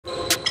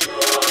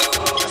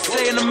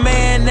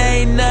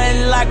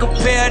like a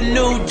pair of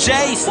new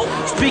J's.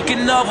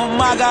 Speaking of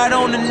them, I got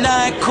on the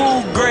 9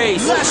 cool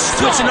grays.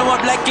 Switching them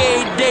up like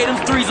every day,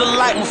 them threes are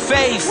like my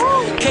face.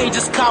 Can't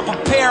just cop a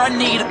pair, I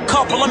need a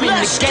couple. I'm in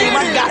the game,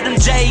 I got them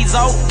J's,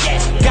 oh.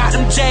 Got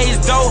them J's,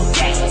 though.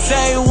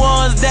 Same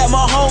ones that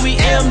my homie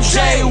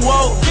MJ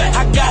wore.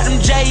 I got them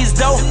J's,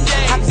 though.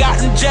 I got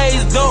them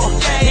J's, though.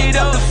 Hit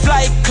up the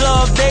flight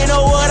club, they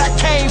know what I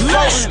came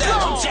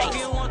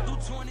for.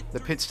 The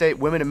Pitt State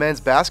women and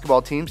men's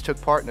basketball teams took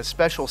part in a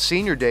special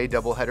Senior Day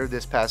doubleheader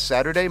this past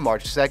Saturday,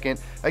 March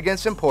 2nd,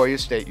 against Emporia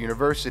State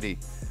University.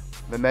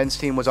 The men's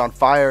team was on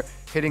fire,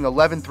 hitting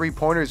 11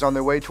 three-pointers on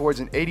their way towards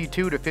an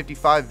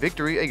 82-55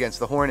 victory against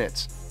the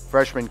Hornets.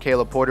 Freshman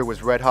Kayla Porter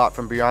was red hot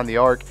from beyond the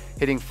arc,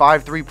 hitting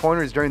 5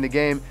 three-pointers during the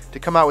game to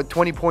come out with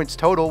 20 points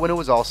total when it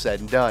was all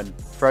said and done.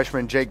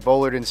 Freshman Jake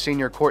Bullard and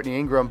senior Courtney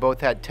Ingram both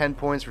had 10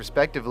 points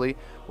respectively,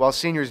 while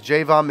seniors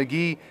Javon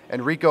McGee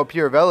and Rico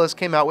Piravelis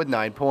came out with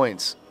 9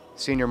 points.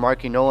 Senior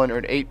Marky Nolan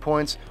earned 8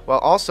 points, while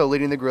also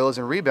leading the Gorillas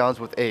in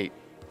rebounds with 8.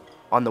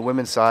 On the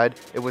women's side,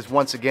 it was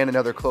once again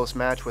another close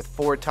match with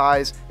 4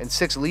 ties and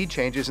 6 lead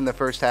changes in the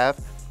first half.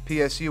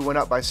 PSU went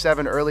up by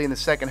 7 early in the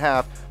second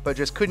half, but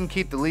just couldn't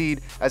keep the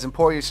lead as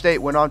Emporia State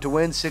went on to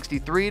win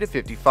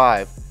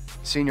 63-55.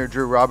 Senior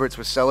Drew Roberts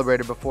was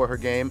celebrated before her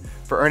game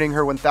for earning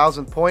her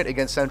 1,000th point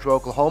against Central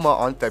Oklahoma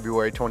on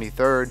February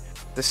 23rd.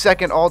 The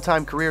second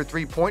all-time career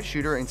three-point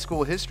shooter in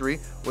school history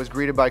was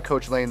greeted by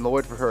Coach Lane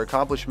Lloyd for her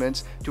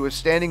accomplishments to a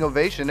standing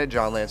ovation at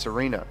John Lance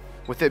Arena.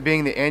 With it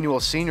being the annual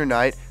senior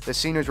night, the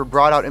seniors were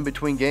brought out in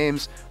between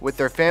games with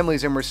their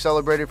families and were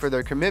celebrated for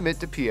their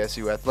commitment to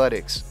PSU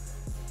athletics.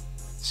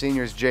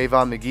 Seniors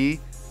Javon McGee,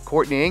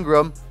 Courtney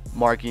Ingram,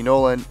 Marky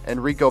Nolan,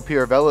 and Rico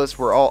Piravelis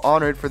were all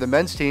honored for the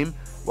men's team,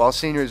 while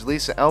seniors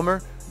Lisa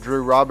Elmer,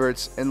 Drew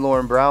Roberts, and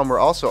Lauren Brown were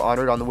also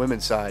honored on the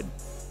women's side.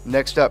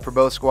 Next up for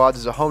both squads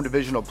is a home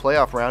divisional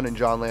playoff round in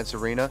John Lance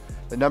Arena.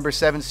 The number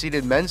 7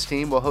 seeded men's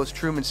team will host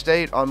Truman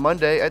State on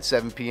Monday at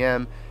 7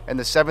 p.m., and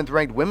the 7th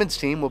ranked women's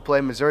team will play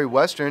Missouri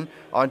Western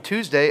on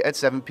Tuesday at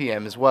 7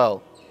 p.m. as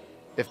well.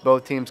 If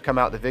both teams come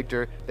out the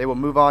victor, they will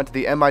move on to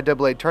the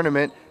MIAA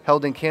tournament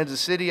held in Kansas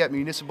City at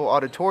Municipal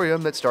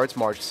Auditorium that starts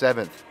March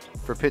 7th.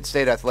 For Pitt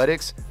State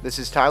Athletics, this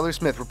is Tyler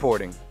Smith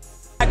reporting.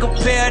 Like a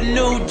pair of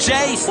new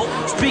J's.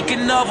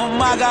 Speaking of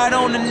them, I got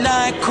on the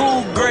 9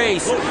 cool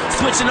grays.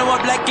 Switching them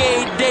up like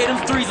every day,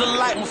 them threes are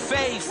like my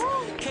face.